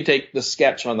so we can take the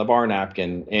sketch on the bar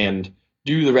napkin and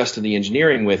do the rest of the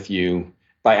engineering with you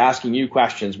by asking you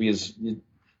questions, because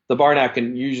the bar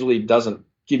napkin usually doesn't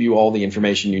give you all the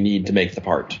information you need to make the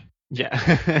part.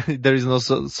 Yeah, there is no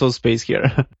so space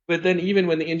here. But then even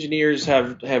when the engineers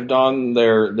have done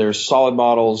their solid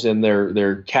models and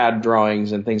their CAD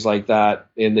drawings and things like that,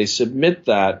 and they submit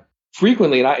that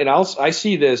frequently, I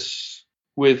see this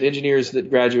with engineers that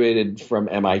graduated from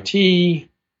MIT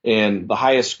and the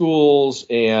highest schools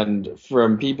and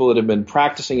from people that have been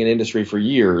practicing in industry for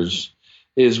years,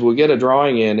 is we'll get a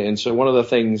drawing in. And so one of the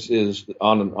things is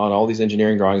on all these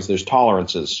engineering drawings, there's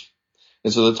tolerances.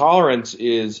 And so the tolerance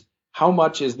is how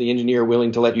much is the engineer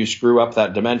willing to let you screw up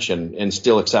that dimension and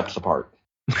still accept the part?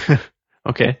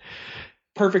 Okay.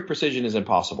 Perfect precision is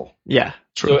impossible. Yeah,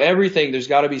 true. So everything, there's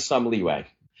got to be some leeway.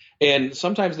 And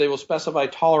sometimes they will specify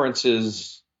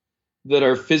tolerances that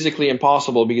are physically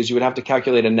impossible because you would have to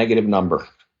calculate a negative number.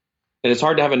 And it's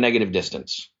hard to have a negative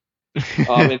distance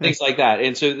and things like that.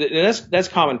 And so that's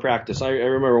common practice. I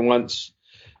remember once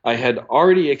I had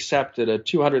already accepted a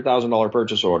 $200,000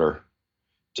 purchase order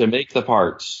to make the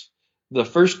parts. The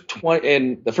first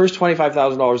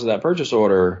 $25,000 of that purchase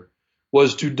order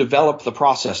was to develop the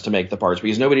process to make the parts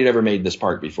because nobody had ever made this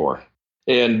part before.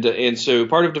 And so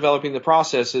part of developing the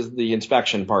process is the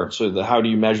inspection part. So how do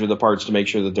you measure the parts to make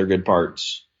sure that they're good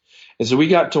parts? And so we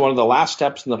got to one of the last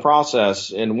steps in the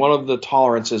process, and one of the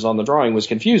tolerances on the drawing was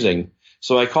confusing.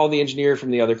 So I called the engineer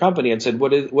from the other company and said,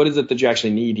 what is it that you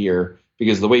actually need here?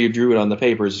 Because the way you drew it on the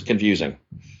paper is confusing.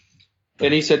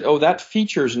 And he said, oh, that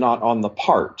feature's not on the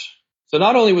part. So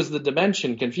not only was the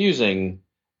dimension confusing,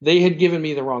 they had given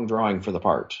me the wrong drawing for the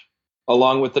part,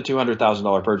 along with the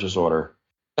 $200,000 purchase order.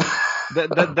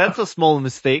 That's a small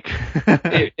mistake.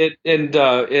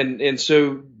 And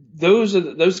so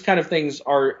those kind of things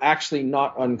are actually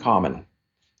not uncommon.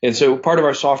 And so part of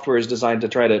our software is designed to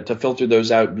try to filter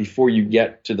those out before you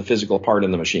get to the physical part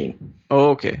in the machine.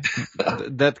 Oh, okay.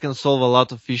 That can solve a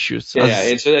lot of issues. Yeah,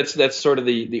 and so that's sort of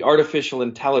the artificial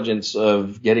intelligence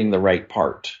of getting the right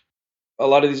part. A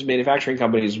lot of these manufacturing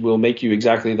companies will make you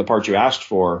exactly the part you asked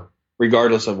for,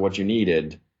 regardless of what you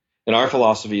needed. And our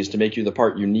philosophy is to make you the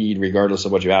part you need, regardless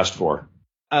of what you asked for.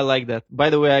 I like that. By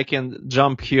the way, I can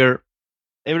jump here.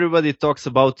 Everybody talks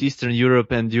about Eastern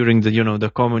Europe and during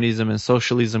the communism and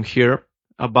socialism here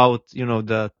about,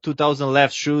 the 2000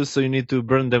 left shoes. So you need to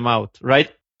burn them out,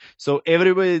 right? So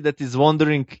everybody that is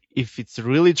wondering if it's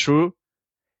really true.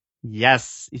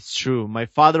 Yes, it's true. My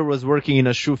father was working in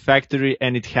a shoe factory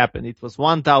and it happened. It was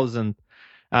 1000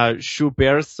 shoe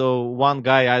pairs. So one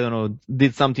guy, I don't know,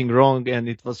 did something wrong and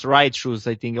it was right shoes.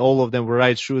 I think all of them were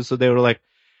right shoes. So they were like,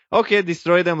 okay,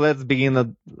 destroy them. Let's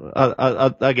begin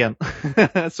again.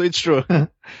 So it's true.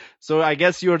 So I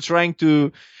guess you're trying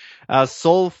to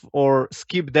solve or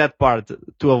skip that part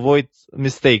to avoid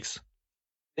mistakes.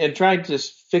 And trying to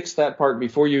fix that part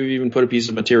before you even put a piece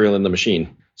of material in the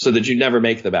machine so that you never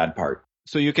make the bad part.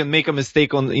 So you can make a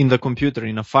mistake in the computer,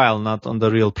 in a file, not on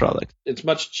the real product. It's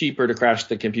much cheaper to crash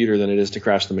the computer than it is to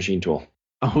crash the machine tool.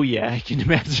 Oh, yeah, I can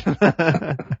imagine.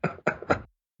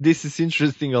 This is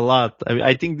interesting a lot.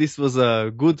 I think this was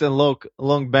a good and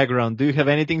long background. Do you have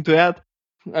anything to add?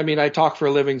 I mean, I talk for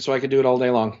a living, so I could do it all day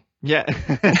long. Yeah.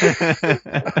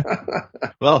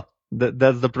 Well,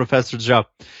 that's the professor's job.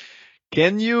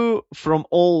 Can you, from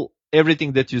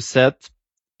everything that you said,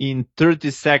 in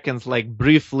 30 seconds, like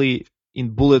briefly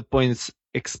in bullet points,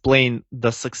 explain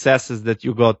the successes that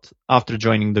you got after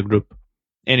joining the group?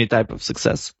 Any type of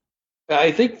success.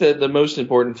 I think that the most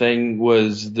important thing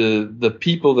was the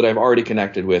people that I've already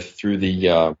connected with through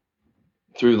the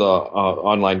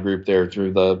online group there,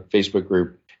 through the Facebook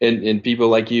group, and people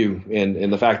like you,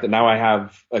 and the fact that now I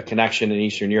have a connection in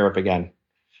Eastern Europe again.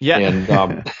 Yeah. And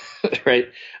right.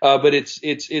 But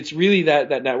it's really that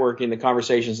networking, the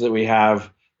conversations that we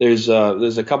have. There's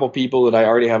a couple people that I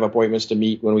already have appointments to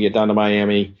meet when we get down to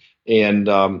Miami,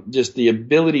 and just the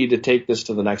ability to take this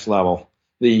to the next level.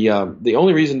 The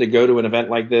only reason to go to an event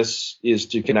like this is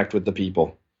to connect with the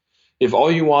people. If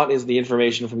all you want is the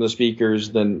information from the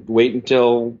speakers, then wait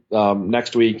until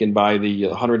next week and buy the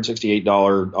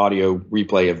 $168 audio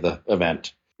replay of the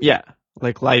event. Yeah,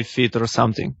 like live feed or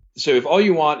something. So if all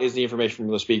you want is the information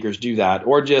from the speakers, do that.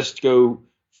 Or just go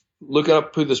look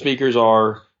up who the speakers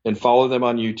are and follow them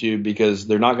on YouTube, because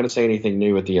they're not going to say anything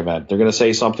new at the event. They're going to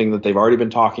say something that they've already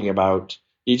been talking about.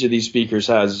 Each of these speakers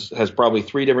has probably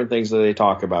 3 different things that they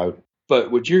talk about.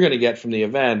 But what you're going to get from the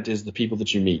event is the people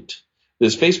that you meet.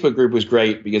 This Facebook group was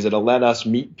great because it let us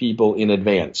meet people in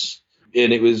advance.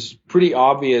 And it was pretty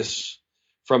obvious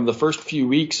from the first few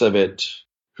weeks of it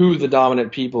who the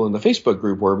dominant people in the Facebook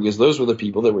group were, because those were the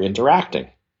people that were interacting.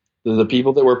 The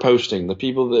people that were posting, the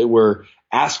people that were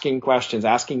asking questions,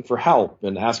 asking for help,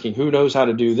 and asking who knows how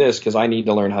to do this because I need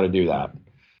to learn how to do that.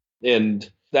 And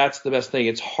that's the best thing.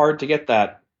 It's hard to get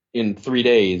that in 3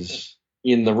 days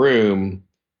in the room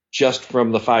just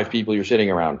from the 5 people you're sitting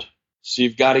around. So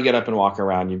you've got to get up and walk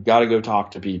around. You've got to go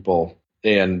talk to people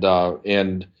and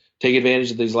take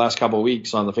advantage of these last couple of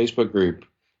weeks on the Facebook group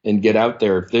and get out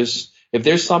there. If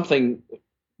there's something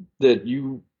that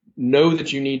you know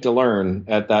that you need to learn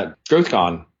at that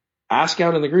GrowthCon, ask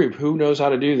out in the group, who knows how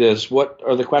to do this? What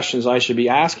are the questions I should be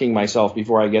asking myself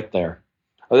before I get there?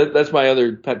 That's my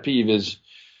other pet peeve is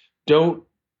don't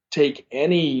take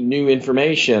any new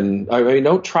information. I mean,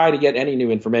 don't try to get any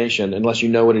new information unless you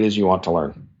know what it is you want to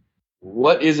learn.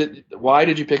 What is it? Why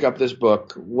did you pick up this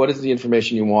book? What is the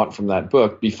information you want from that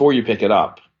book before you pick it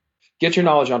up? Get your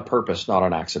knowledge on purpose, not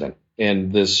on accident.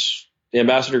 And this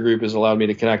ambassador group has allowed me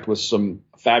to connect with some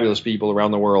fabulous people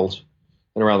around the world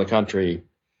and around the country.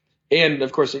 And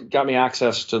of course, it got me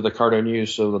access to the Cardo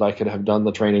News so that I could have done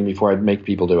the training before I'd make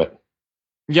people do it.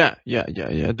 Yeah.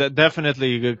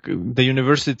 Definitely, the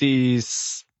university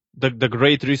is the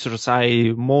great resource.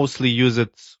 I mostly use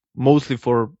it mostly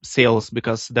for sales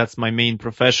because that's my main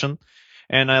profession.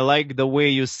 And I like the way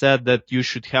you said that you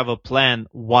should have a plan,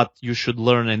 what you should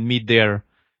learn and meet there.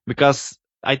 Because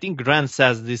I think Grant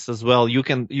says this as well.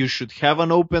 You should have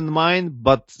an open mind,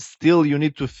 but still you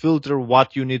need to filter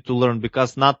what you need to learn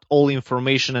because not all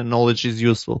information and knowledge is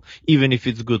useful. Even if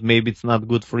it's good, maybe it's not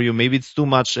good for you. Maybe it's too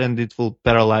much and it will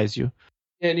paralyze you.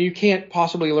 And you can't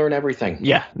possibly learn everything.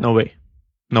 Yeah, no way.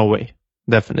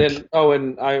 Definitely.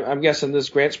 And I'm guessing this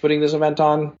Grant's putting this event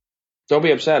on. Don't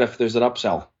be upset if there's an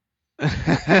upsell.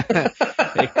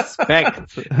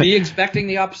 Be expecting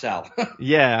the upsell.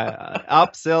 Yeah,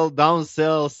 upsell,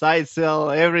 downsell, side sell,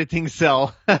 everything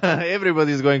sell.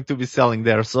 Everybody's going to be selling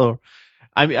there. So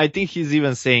I think he's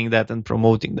even saying that and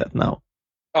promoting that now.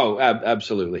 Oh,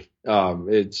 absolutely.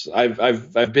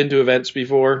 I've been to events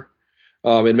before,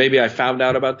 and maybe I found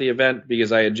out about the event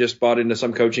because I had just bought into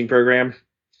some coaching program.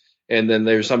 And then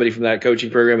there's somebody from that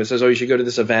coaching program that says, oh, you should go to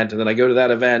this event. And then I go to that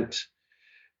event.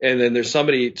 And then there's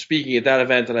somebody speaking at that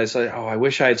event. And I say, oh, I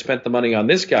wish I had spent the money on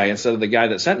this guy instead of the guy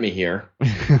that sent me here.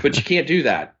 But you can't do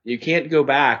that. You can't go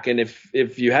back. And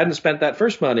if you hadn't spent that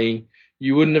first money,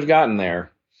 you wouldn't have gotten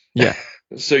there. Yeah.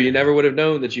 So you never would have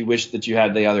known that you wished that you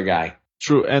had the other guy.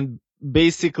 True. And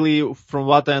basically, from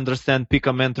what I understand,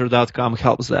 pickamentor.com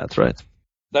helps that, right?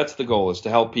 That's the goal, is to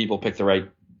help people pick the right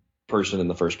person in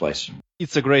the first place.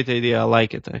 It's a great idea. I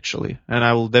like it, actually. And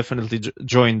I will definitely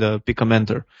join the Pick a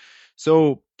Mentor.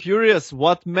 So curious,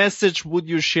 what message would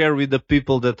you share with the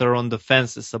people that are on the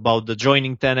fences about the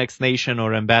joining 10X Nation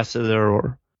or ambassador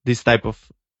or this type of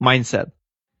mindset?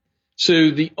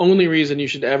 So the only reason you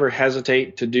should ever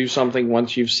hesitate to do something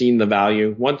once you've seen the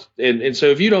value, and so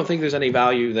if you don't think there's any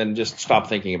value, then just stop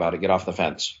thinking about it, get off the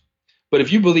fence. But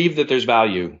if you believe that there's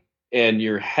value and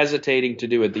you're hesitating to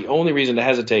do it, the only reason to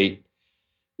hesitate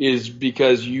is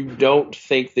because you don't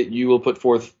think that you will put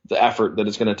forth the effort that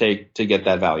it's going to take to get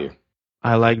that value.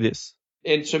 I like this.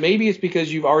 And so maybe it's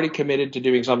because you've already committed to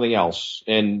doing something else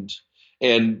and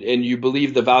you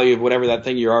believe the value of whatever that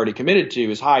thing you're already committed to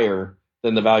is higher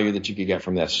than the value that you could get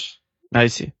from this. I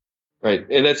see. Right.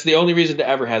 And that's the only reason to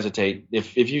ever hesitate.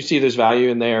 If you see there's value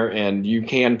in there and you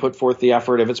can put forth the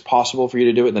effort, if it's possible for you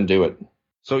to do it, then do it.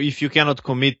 So if you cannot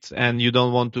commit and you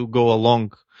don't want to go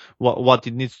along what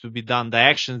it needs to be done, the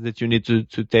actions that you need to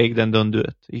take, then don't do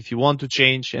it. If you want to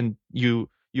change and you're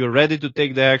ready to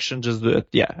take the action, just do it.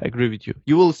 Yeah, I agree with you.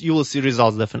 You will see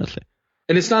results, definitely.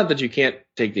 And it's not that you can't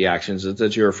take the actions, it's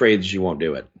that you're afraid that you won't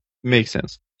do it. Makes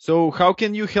sense. So how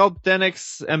can you help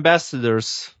 10X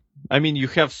ambassadors? I mean, you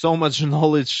have so much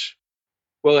knowledge.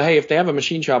 Well, hey, if they have a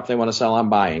machine shop they want to sell, I'm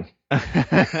buying.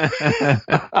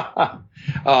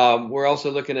 We're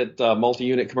also looking at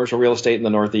multi-unit commercial real estate in the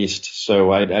Northeast.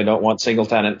 So I don't want single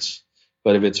tenants,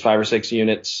 but if it's 5 or 6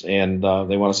 units and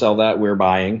they want to sell that, we're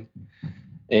buying.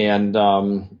 And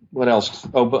what else?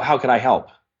 Oh, but how can I help?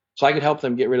 So I could help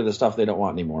them get rid of the stuff they don't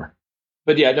want anymore.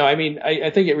 But yeah, no, I mean,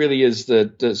 I think it really is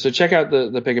so check out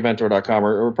the pickamentor.com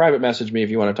or private message me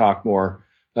if you want to talk more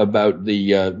about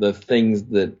the things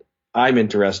that I'm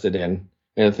interested in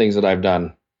and the things that I've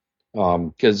done.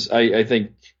 Because I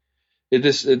think at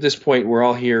this point, we're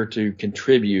all here to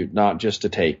contribute, not just to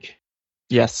take.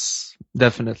 Yes,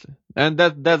 definitely. And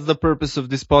that's the purpose of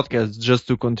this podcast, just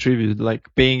to contribute,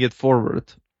 like paying it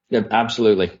forward. Yeah,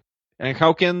 absolutely. And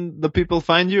how can the people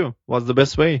find you? What's the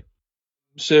best way?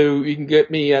 So you can get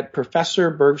me at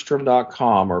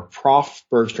professorbergstrom.com or Prof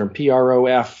Bergstrom,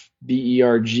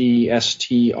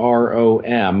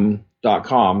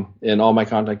 ProfBergstrom.com, and all my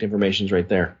contact information is right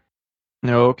there.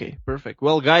 Okay, perfect.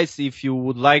 Well, guys, if you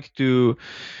would like to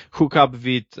hook up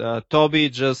with Toby,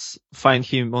 just find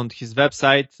him on his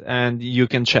website and you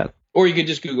can chat. Or you can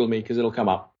just Google me because it'll come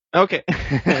up. Okay.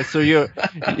 So you're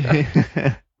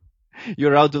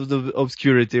out of the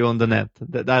obscurity on the net.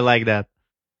 I like that.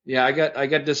 Yeah, I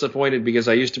got disappointed because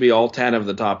I used to be all 10 of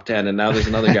the top 10, and now there's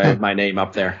another guy with my name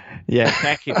up there. Yeah,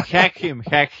 hack him.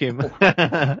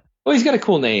 Well, he's got a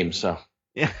cool name, so.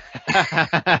 Yeah.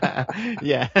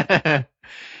 Yeah.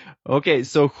 Okay,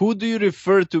 so who do you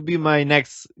refer to be my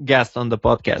next guest on the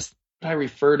podcast? I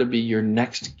refer to be your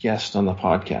next guest on the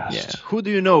podcast. Yeah. Who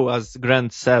do you know, as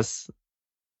Grant says?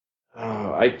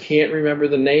 I can't remember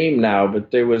the name now, but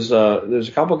there's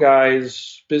a couple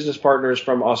guys, business partners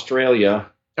from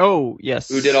Australia. Oh, yes.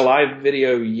 Who did a live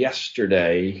video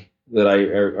yesterday that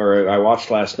I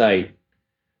watched last night.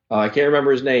 I can't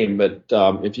remember his name, but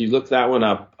if you look that one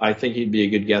up, I think he'd be a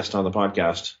good guest on the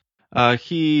podcast.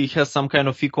 He has some kind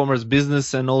of e-commerce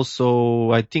business, and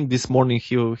also I think this morning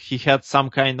he had some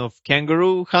kind of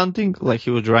kangaroo hunting, like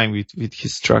he was driving with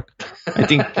his truck. I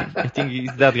think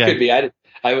he's that guy. Could be.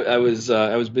 I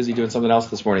was busy doing something else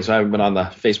this morning, so I haven't been on the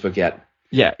Facebook yet.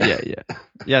 Yeah,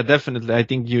 definitely. I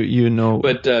think you know.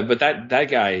 But that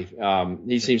guy,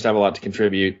 he seems to have a lot to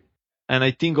contribute. And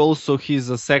I think also he's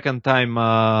a second time.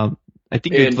 I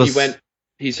think it was.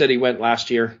 He said he went last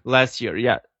year. Last year,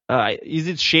 yeah. Is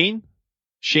it Shane?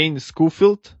 Shane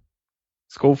Schofield?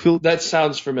 That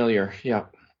sounds familiar. Yeah.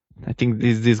 I think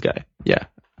this guy. Yeah.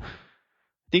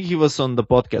 I think he was on the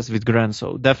podcast with Grant,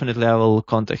 so definitely I will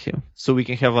contact him so we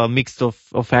can have a mix of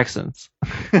accents.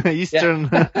 Eastern,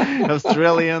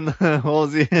 Australian,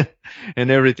 Aussie, and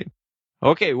everything.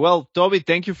 Okay, well, Toby,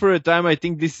 thank you for your time. I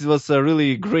think this was a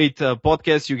really great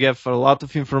podcast. You gave a lot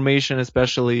of information,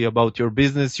 especially about your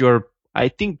business. I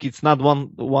think it's not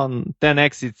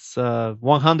 10x, it's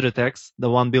 100x, the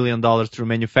 $1 billion through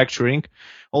manufacturing.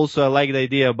 Also, I like the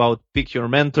idea about pick your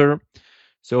mentor.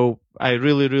 So I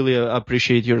really, really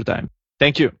appreciate your time.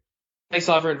 Thank you. Thanks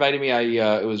a lot for inviting me.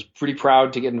 I was pretty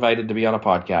proud to get invited to be on a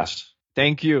podcast.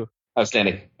 Thank you.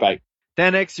 Outstanding. Bye.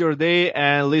 10x your day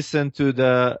and listen to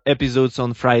the episodes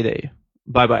on Friday.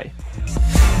 Bye-bye.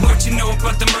 What you know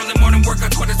about the early morning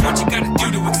workout, what is what you gotta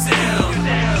do to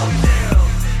excel.